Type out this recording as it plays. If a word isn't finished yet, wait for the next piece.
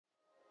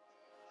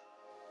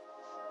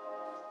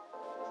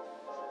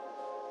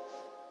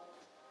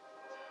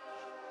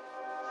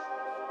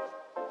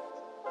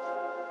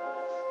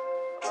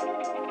Hey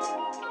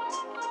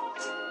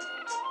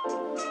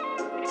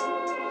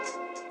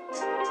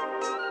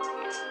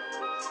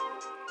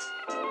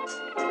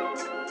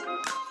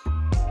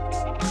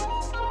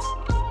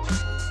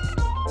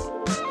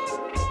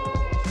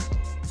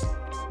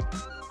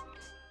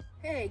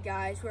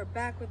guys, we're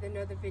back with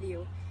another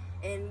video,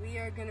 and we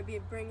are going to be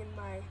bringing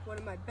one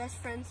of my best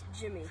friends,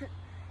 Jimmy.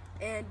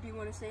 And do you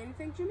want to say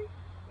anything, Jimmy?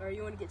 Or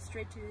you want to get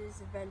straight to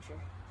this adventure?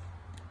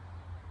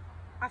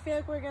 I feel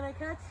like we're going to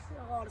catch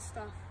a lot of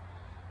stuff.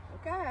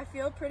 Okay, I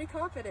feel pretty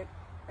confident.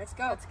 Let's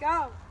go. Let's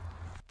go.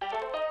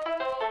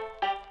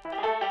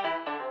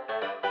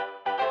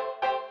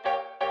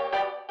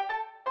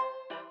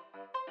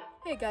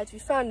 Hey guys, we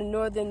found a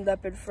northern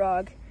leopard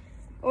frog.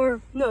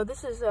 Or, no,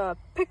 this is a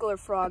pickler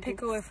frog. A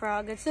pickler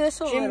frog. It's this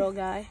little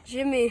guy.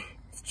 Jimmy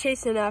is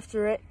chasing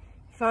after it.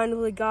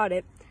 Finally got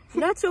it.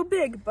 Not so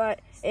big, but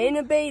ain't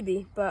a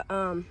baby. But,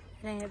 It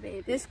ain't a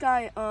baby. this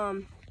guy,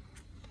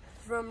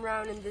 from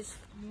around in this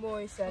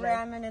moist area.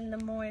 Ramming in the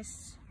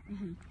moist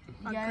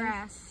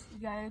grass. You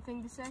got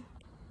anything to say?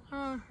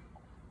 Nah.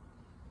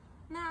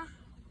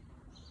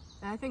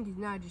 I think he's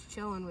now just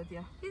chilling with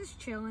you. He's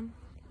chilling.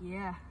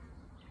 Yeah.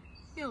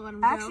 You let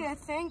him Actually,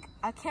 go.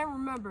 I can't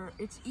remember.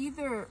 It's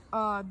either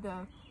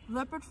the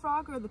leopard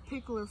frog or the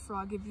pickler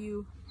frog. If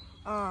you,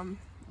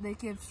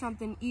 like if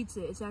something eats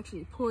it, it's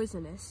actually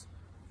poisonous.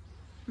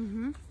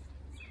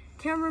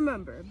 Can't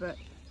remember, but.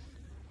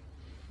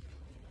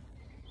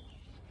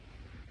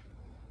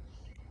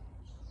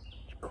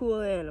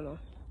 Cool animal.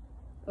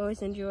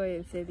 Always enjoy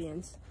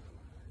amphibians.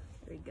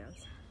 There he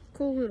goes.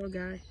 Cool little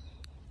guy.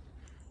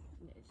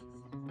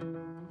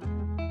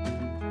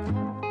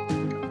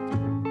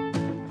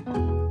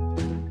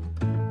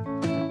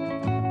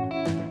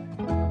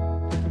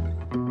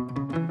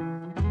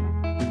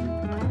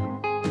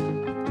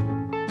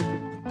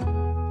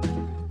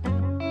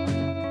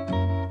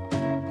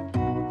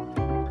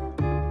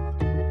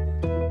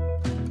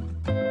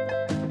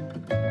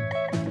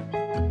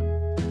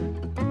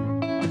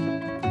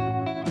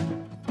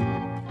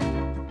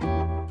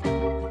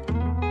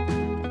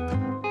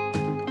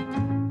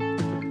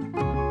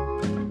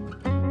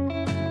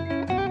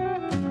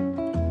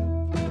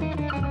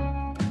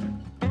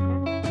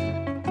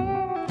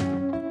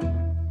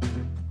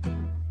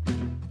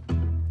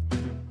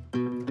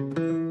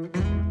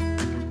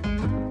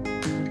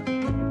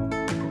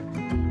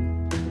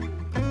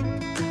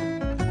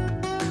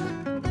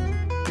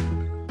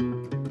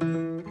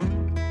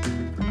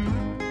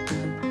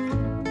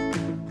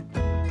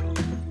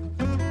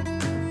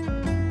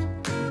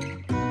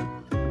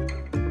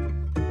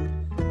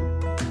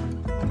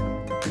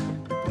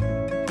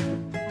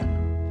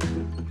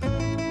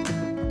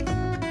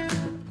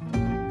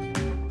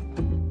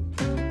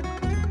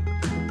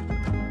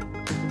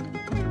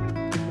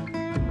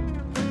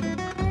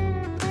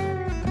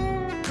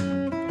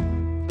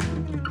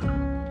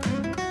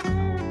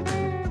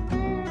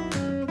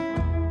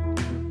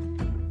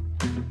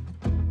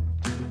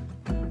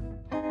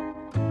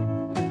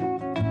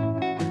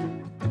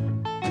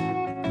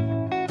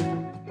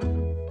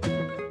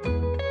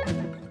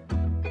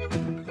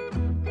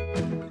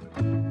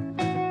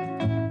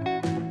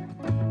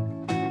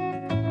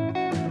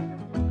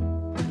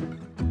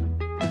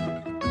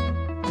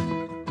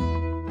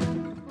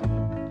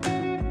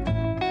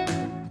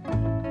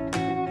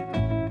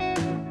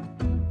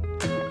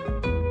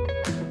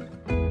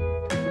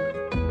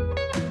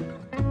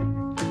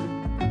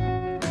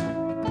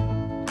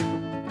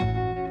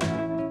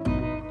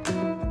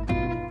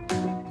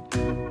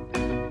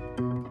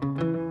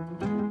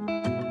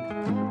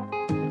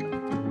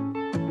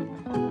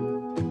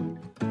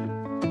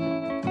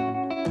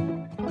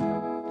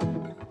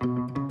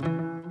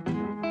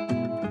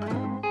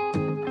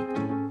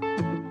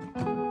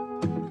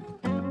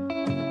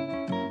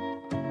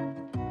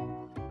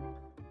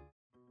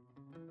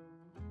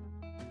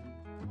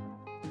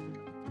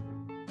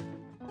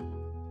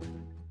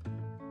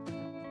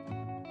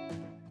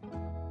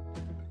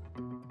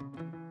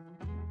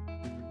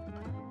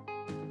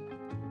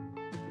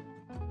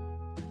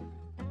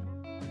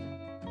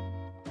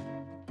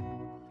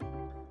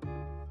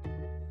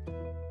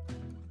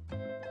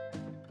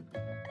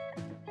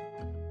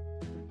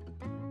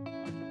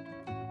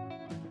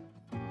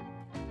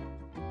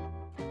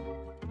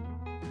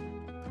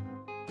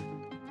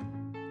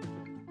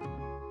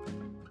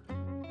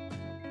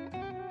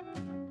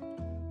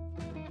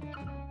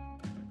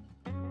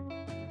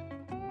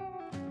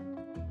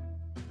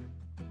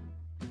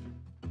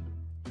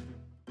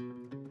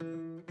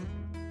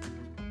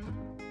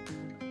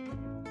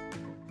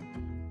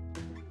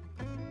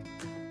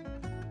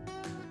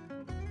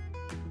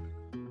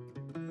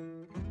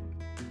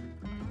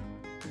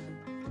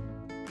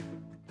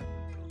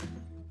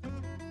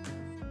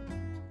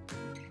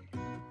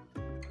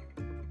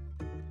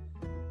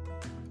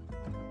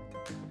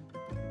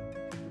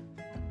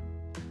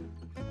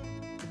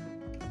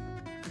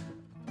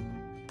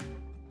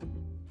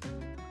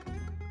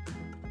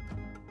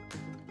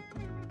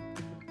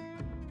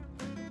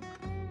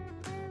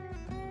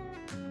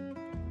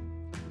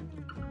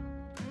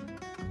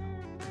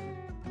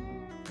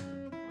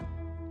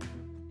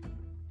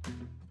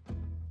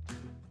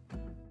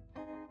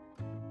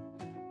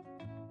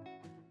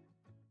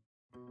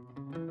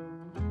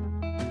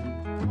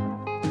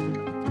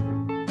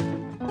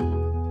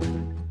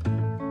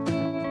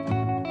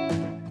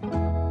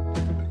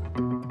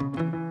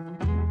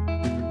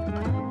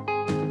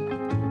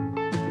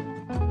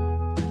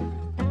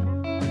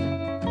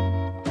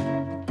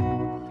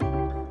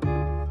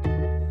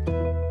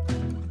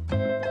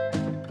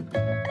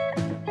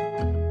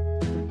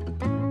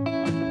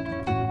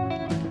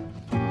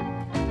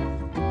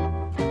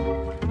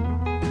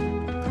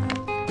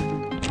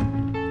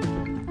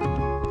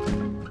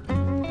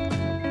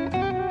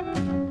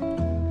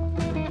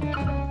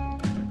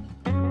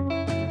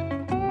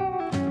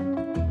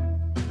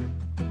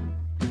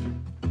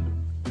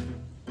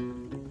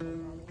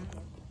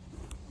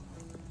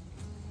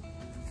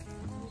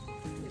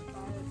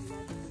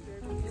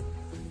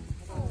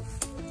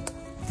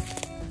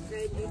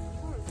 if you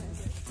want to catch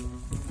it.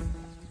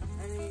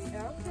 I mean,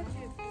 I'll catch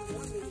it if you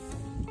want me to.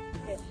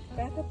 Okay,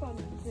 back up on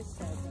this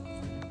side.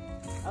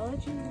 I'll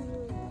let you get it.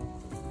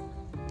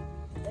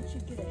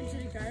 Is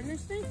it a gardener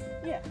snake?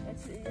 Yeah,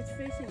 it's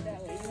facing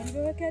that way. You want to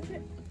go and catch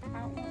it? I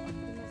don't know.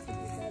 You must have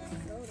decided to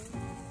go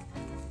there.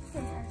 I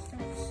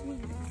don't see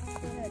it.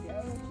 Go ahead,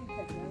 I'll let you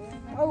catch it.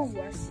 Oh, I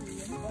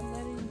see him. I'm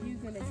letting you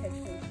gonna catch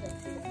those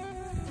stuff too.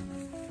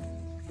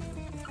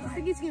 I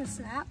think he's gonna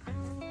snap.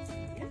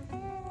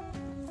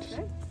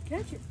 Okay,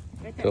 catch it.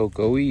 Right there.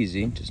 Go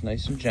easy, just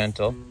nice and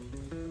gentle.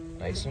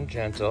 Nice and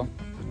gentle.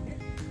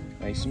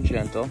 Nice and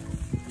gentle.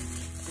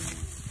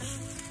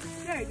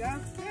 There you go.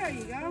 There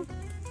you go.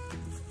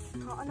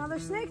 Caught another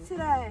snake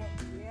today.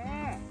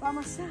 Yeah. By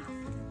myself.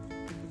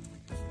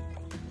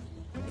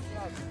 Good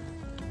job.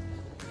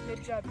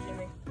 Good job,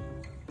 Jimmy.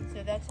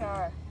 So that's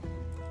our.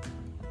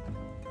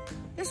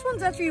 This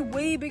one's actually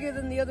way bigger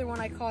than the other one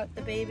I caught,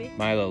 the baby.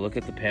 Milo, look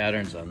at the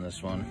patterns on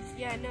this one.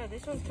 Yeah, no,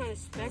 this one's kind of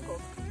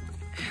speckled.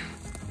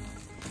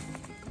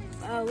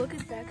 Oh, look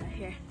at that guy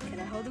here. Can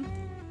I hold him?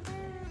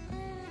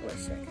 Wait a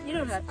second. You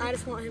don't have to. I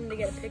just want him to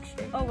get a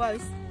picture. Oh, wow. You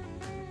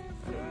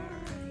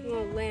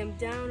want to lay him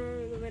down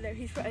or whatever?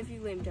 If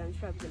you lay him down, he's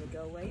probably going to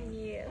go away.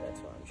 Yeah, that's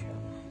what I'm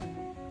trying.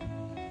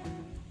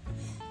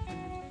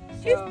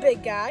 So, He's a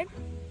big guy.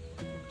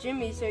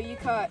 Jimmy, so you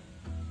caught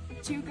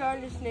 2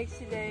 garter snakes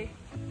today.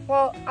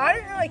 Well, I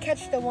didn't really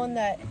catch the one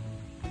that...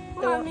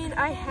 Well, I mean,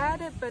 I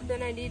had it, but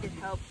then I needed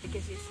help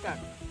because he's stuck.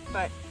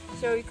 But,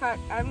 so you caught,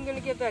 I'm going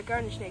to give that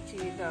garter snake to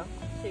you, though.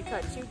 So you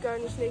caught 2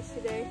 garter snakes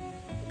today.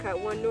 You caught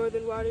 1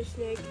 northern water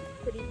snake,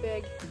 pretty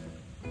big.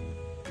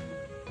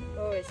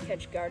 Always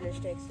catch garter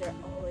snakes, they're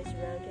always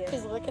around here.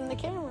 He's licking the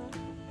camera.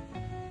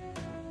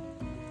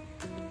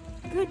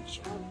 Good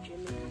job,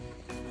 Jimmy.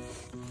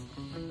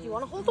 Do you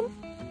want to hold him?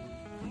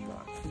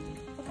 Sure.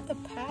 Look at the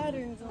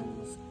patterns on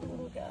this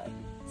little guy.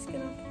 He's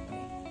gonna...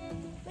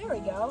 There we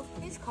go.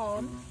 He's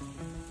calm.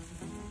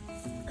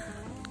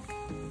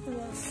 Who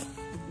else?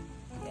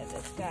 Yeah,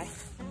 this guy.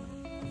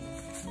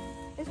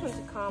 This one's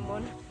a calm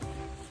one.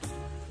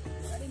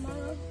 Ready,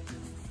 Milo?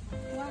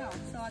 Wow,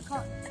 so I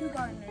caught 2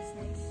 gardener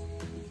snakes.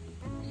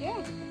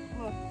 Yeah.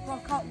 Well, I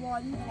caught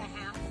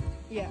 1.5.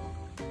 Yeah.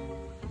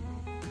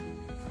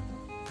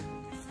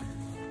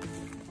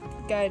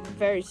 Guy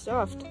very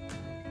soft.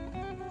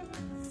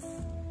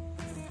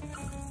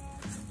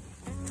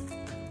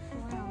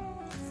 Wow.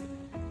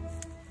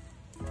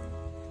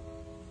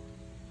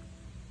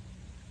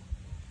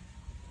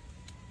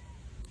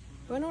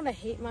 You know what I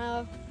hate,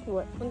 Milo?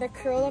 What? When they're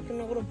curled up in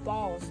the little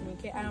balls and you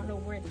can't, I don't know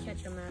where to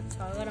catch them at, so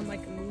I let them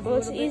like move Well, a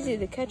it's little bit. easy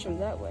to catch them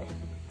that way.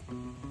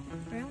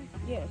 Really?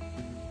 Yeah.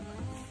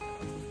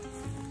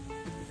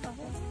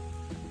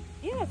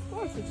 Yeah, of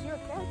course, it's your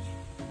catch.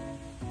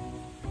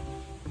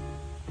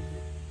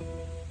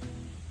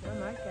 Not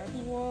my catch.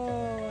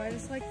 Whoa, I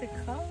just like the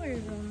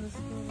colors on this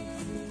little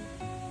dude.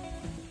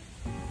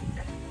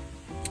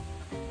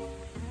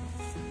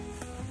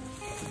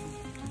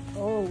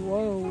 Oh,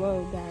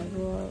 whoa, guys,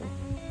 whoa.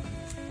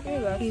 Here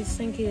you go. He's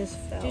thinking his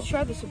fell. Just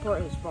try to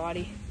support his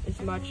body as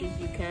much as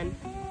you can.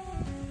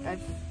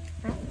 I've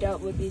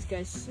dealt with these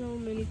guys so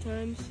many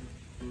times.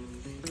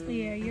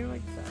 Yeah, you're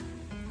like that.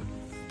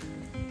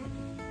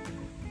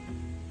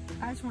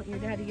 I just want your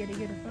dad to get a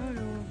good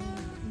photo of him.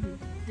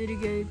 Did you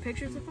get any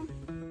pictures of him?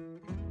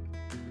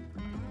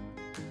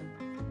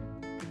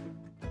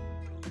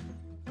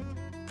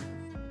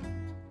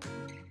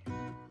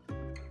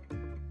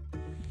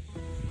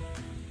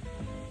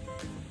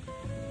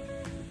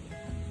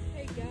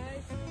 Hey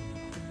guys,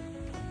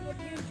 hope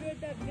you enjoyed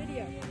that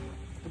video.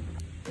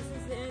 This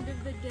is the end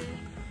of the day.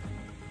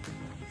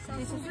 Please Some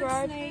good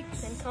subscribe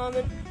snakes. and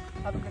comment.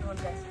 Have a good one,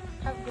 guys.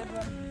 Have a good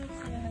one.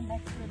 See you in the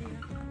next video.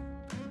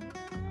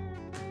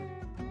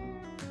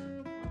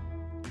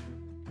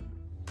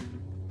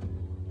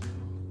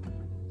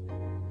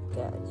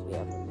 Guys, we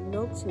have a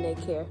milk snake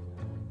here.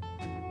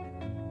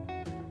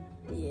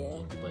 Yeah.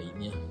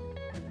 Biting you.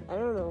 I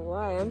don't know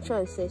why. I'm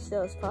trying to stay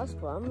still as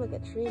possible. I'm like a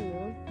tree,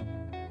 man.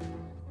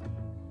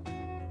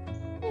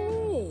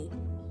 Hey!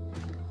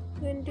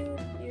 You gonna do it?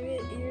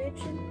 You're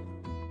itching?